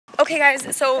Okay guys,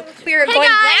 so we are going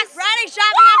Black Friday shopping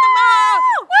at the mall!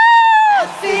 Woo! I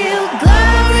feel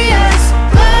glorious,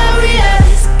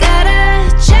 glorious. Got a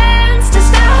chance to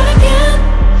start again.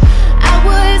 I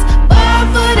was born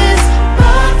for this,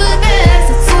 born for this.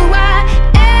 It's who I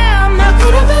am, how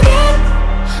could I forget?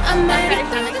 I'm made up.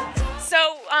 So,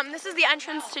 this is the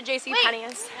entrance to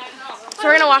JCPenney's. So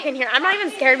we're gonna walk in here. I'm not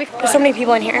even scared because there's so many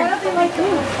people in here.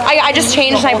 I just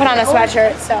changed and I put on a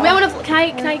sweatshirt, so. Wait,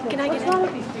 can I get it?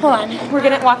 Hold on, we're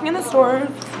walking in the store.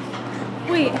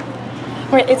 Wait,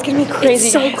 it's gonna be crazy.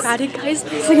 It's so guys. crowded, guys.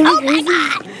 It's gonna be crazy.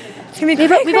 It's gonna be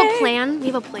crazy. We have a plan. We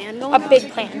have a plan going. A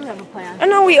big plan. We have a plan. Oh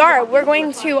no, we are. We're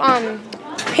going to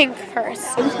Pink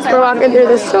first. We're walking through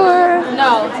the store.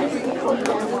 No.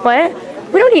 What?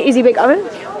 We don't need Easy Bake Oven.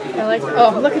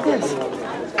 Oh, look at this.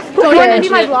 Do you want to be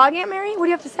my vlog, Aunt Mary? What do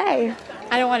you have to say?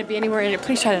 I don't want to be anywhere in it.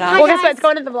 Please shut it off. Well, guess what? It's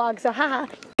going to the vlog, so haha.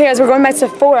 Hey guys, we're going by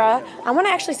Sephora. I want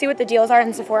to actually see what the deals are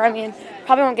in Sephora. I mean,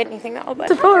 probably won't get anything though, but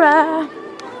Sephora.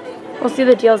 We'll see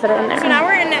the deals that are in there. So now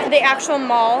we're in the actual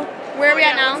mall. Where are we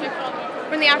at now?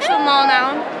 We're in the actual mall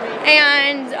now.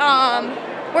 And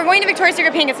we're going to Victoria's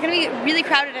Secret Pink. It's going to be really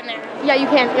crowded in there. Yeah, you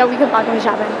can. Yeah, we can vlog when we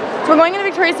shopping. So we're going into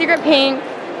Victoria's Secret Pink.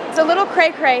 It's a little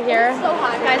cray-cray here. It's so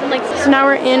hot, guys. I'm like. So now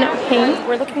we're in Pink.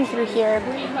 We're looking through here.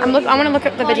 I want to look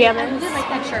at the pajamas. I like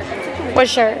that shirt. What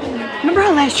shirt? Remember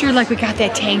how last year, like, we got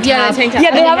that tank top? Yeah, the tank top.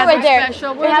 Yeah, they have it right there.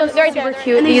 Special. They're super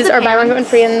cute. These are buy one get one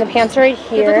free, and the pants are right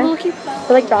here. They're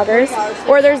like joggers.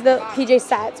 Or there's the PJ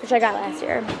sets, which I got last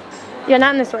year. Yeah,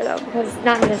 not in this store though, because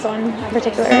not in this one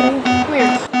particularly.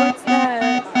 Weird. What's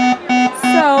that?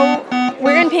 So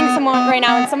we're in Pink somewhere right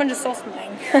now, and someone just stole something.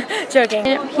 Joking.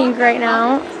 In Pink right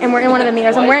now, and we're in one of the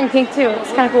mirrors. I'm wearing pink too.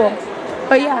 It's kind of cool.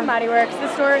 But yeah, Body Works.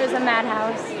 This store is a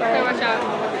madhouse. Watch out.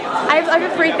 I have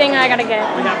a free thing I gotta get.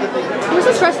 Where's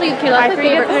this dress leave, Kayla? That's my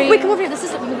favorite. Free. Wait, come over here. This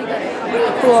is really good.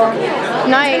 Cool.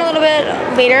 Nice. It's been a little bit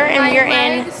later, and you're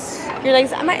in. Your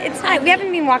legs. It's not. We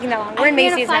haven't been walking that long. We're in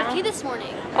Macy's now. I ran a 5K this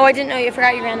morning. Oh, I didn't know. I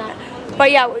forgot you ran that.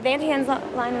 But yeah, the Auntie Anne's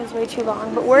line was way too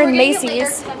long. But we're in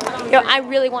Macy's. Yo, I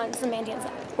really want some Auntie Anne's.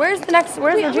 Where's the next?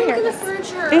 Where's the juniors?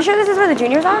 Are you sure this is where the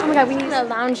juniors are? Oh my god, we need a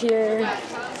lounge here.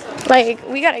 Like,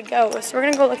 we gotta go. So we're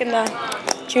gonna go look in the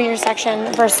junior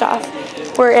section first off.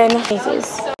 We're in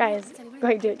Macy's. Guys, go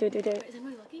ahead, do it. Is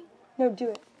anybody looking? No, do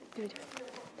it.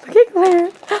 Look at Claire.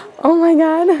 Oh my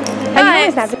god.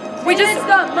 Guys, we just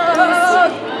got the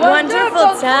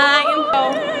wonderful time.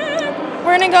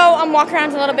 We're gonna go walk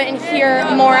around a little bit and hear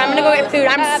more. I'm gonna go get food.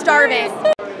 I'm starving.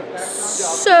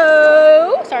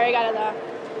 So, sorry,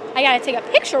 I gotta take a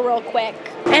picture real quick.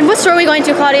 And what store are we going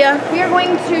to, Claudia? We are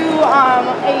going to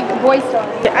a boy store.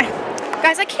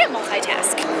 Guys, I can't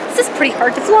multitask. This is pretty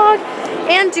hard to vlog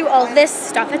and do all this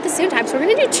stuff at the same time, so we're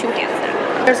gonna do two hands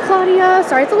now. There's Claudia.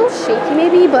 Sorry, it's a little shaky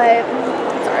maybe, but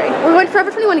sorry. We're going to Forever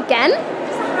 21 again.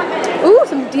 Ooh,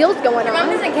 some deals going on. Mom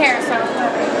doesn't care, so.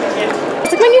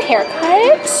 It's like my new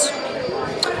haircut.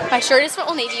 My shirt is from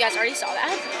Old Navy. You guys already saw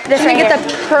that. This Can we right get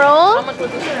the pearl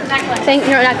thing,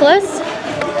 your necklace?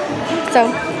 So,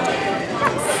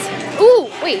 ooh,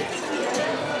 wait.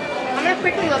 I'm gonna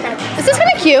quickly look at This is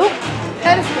kind of cute.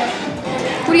 That is good.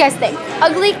 What do you guys think?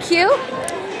 Ugly, cute?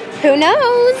 Who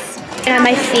knows? And on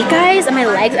my feet, guys, and my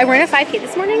legs. I ran a 5K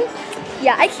this morning.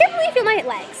 Yeah, I can't really feel my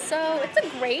legs, so it's a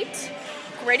great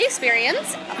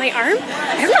experience. My arm,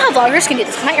 I don't know how vloggers can do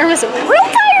this. My arm is real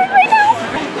tired right now.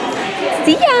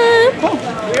 See ya.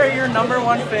 We are your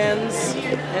 #1 fans,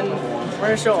 and we're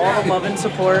gonna show all the love and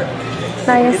support.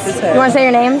 Nice. You wanna say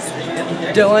your names?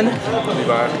 Dylan. In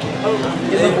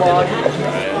the vlog.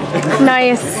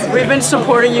 Nice. We've been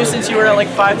supporting you since you were at like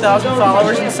 5,000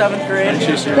 followers in 7th grade.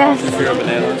 Yes.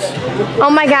 Oh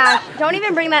my gosh. Don't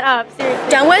even bring that up. Seriously.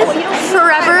 Done with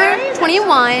Forever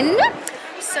 21.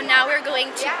 So now we're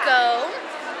going to go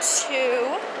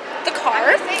to the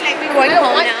car. We're going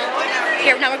home now.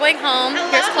 Here, now we're going home.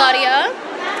 Here's Claudia.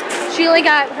 She only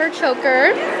got her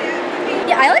choker.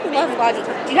 Yeah, I love vlogging.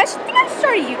 Do you guys think I should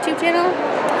start a YouTube channel?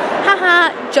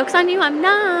 Haha, joke's on you, I'm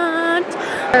not.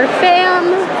 Our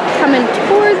fam coming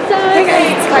towards us. Hey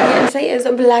guys, it's Claudia. Today is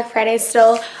Black Friday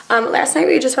still. Last night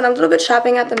we just went a little bit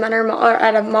shopping at the Menor Mall, or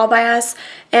at a mall by us,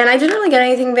 and I didn't really get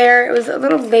anything there. It was a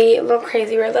little late, a little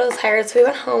crazy. We were a little tired, so we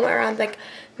went home around like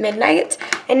midnight,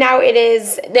 and now it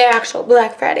is the actual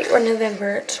Black Friday, or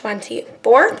November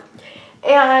 24th.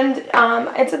 And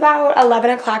it's about 11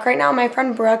 o'clock right now. My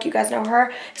friend Brooke, you guys know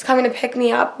her, is coming to pick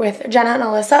me up with Jenna and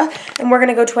Alyssa, and we're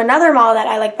gonna go to another mall that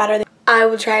I like better. I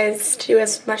will try to do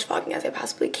as much vlogging as I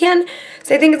possibly can,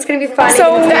 so I think it's gonna be fun.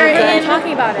 So we're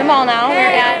talking about the mall now. We're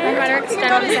at Runner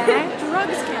Extended.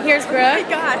 Here's Brooke. Oh my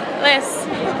God. Liz.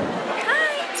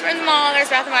 Hi. So we're in the mall. There's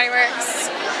Bath and Body Works.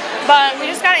 But we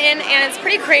just got in and it's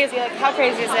pretty crazy. Like, how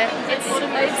crazy is it?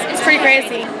 It's pretty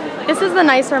crazy. This is the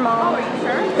nicer mall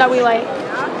that we like.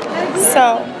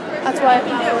 So that's what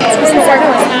we're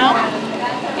doing now.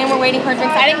 And we're waiting for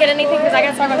drinks. I didn't get anything because I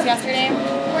got Starbucks yesterday.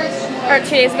 Or 2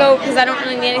 days ago because I don't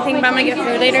really need anything, but I'm gonna get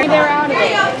food later. They were out of it.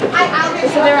 They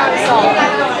said they were out of salt.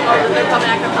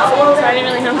 So I didn't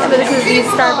really know. But this is the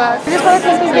Starbucks. I just bought a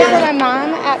Christmas gift for my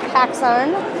mom at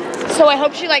PacSun. So I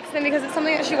hope she likes them because it's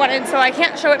something that she wanted. So I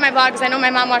can't show it in my vlog because I know my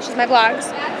mom watches my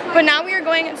vlogs. But now we are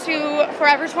going to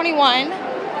Forever 21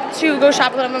 to go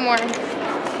shop a little bit more.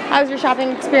 How's your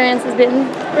shopping experience has been?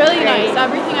 Really nice.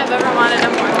 Everything I've ever wanted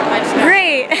and more.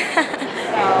 Great.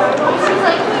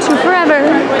 To Forever.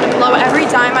 Blow every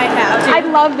dime I have. I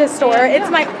love this store. It's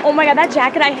my, oh my god, that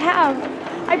jacket I have.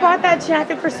 I bought that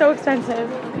jacket for so expensive.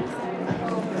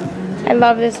 I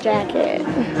love this jacket.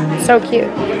 So cute.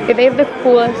 Okay, they have the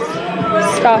coolest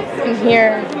stuff in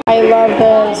here. I love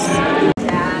this.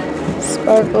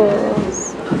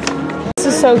 Sparkles. This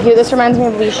is so cute. This reminds me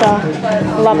of Leisha.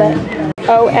 Love it.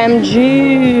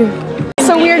 OMG.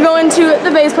 So we are going to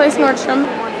the base place, Nordstrom.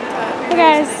 Hey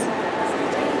guys.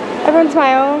 Everyone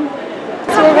smile.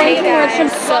 So we're going to Nordstrom.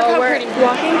 So we're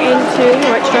walking into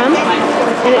Nordstrom.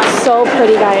 And it's so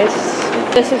pretty, guys.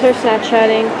 This is her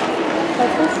Snapchatting.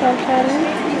 That's her Snapchatting.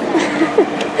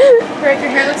 Rick, your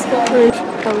hair looks cool.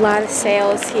 A lot of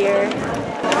sales here.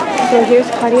 So here's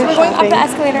Claudia shopping. We're going up the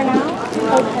escalator now.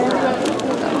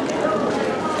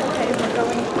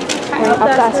 Okay, up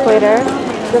the escalator.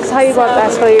 This is how you go up the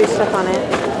escalator, you step on it.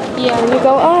 Yeah. And you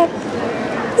go up.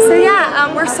 So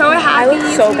yeah, we're so happy. I look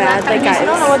so bad, like guys. I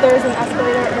don't know what there is in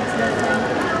escalator.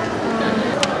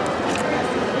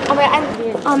 Oh my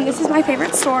god, this is my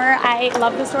favorite store. I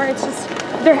love the store. It's just,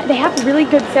 they have really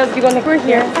good sales. If you go in the, we're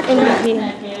here in UP.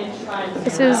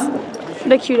 This is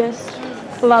the cutest.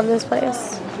 Love this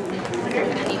place.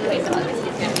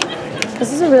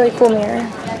 This is a really cool mirror.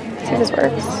 Let's see if this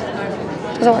works.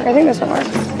 Does it work? I think this one works.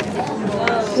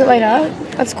 Does it light up?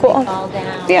 That's cool.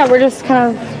 But yeah, we're just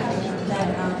kind of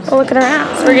looking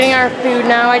around. So we're getting our food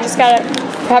now. I just got a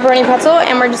pepperoni pretzel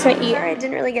and we're just gonna eat. I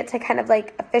didn't really get to kind of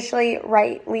like officially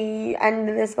rightly end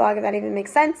this vlog, if that even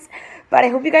makes sense. But I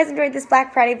hope you guys enjoyed this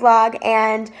Black Friday vlog,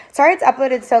 and sorry it's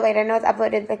uploaded so late. I know it's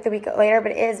uploaded like the week later,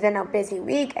 but it has been a busy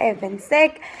week. I have been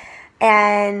sick.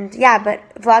 And yeah, but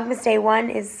Vlogmas Day 1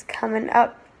 is coming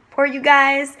up for you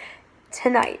guys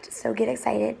tonight. So get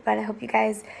excited. But I hope you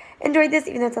guys enjoyed this,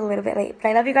 even though it's a little bit late. But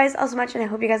I love you guys all so much, and I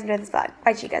hope you guys enjoyed this vlog.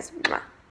 Bye, chicas. Mwah.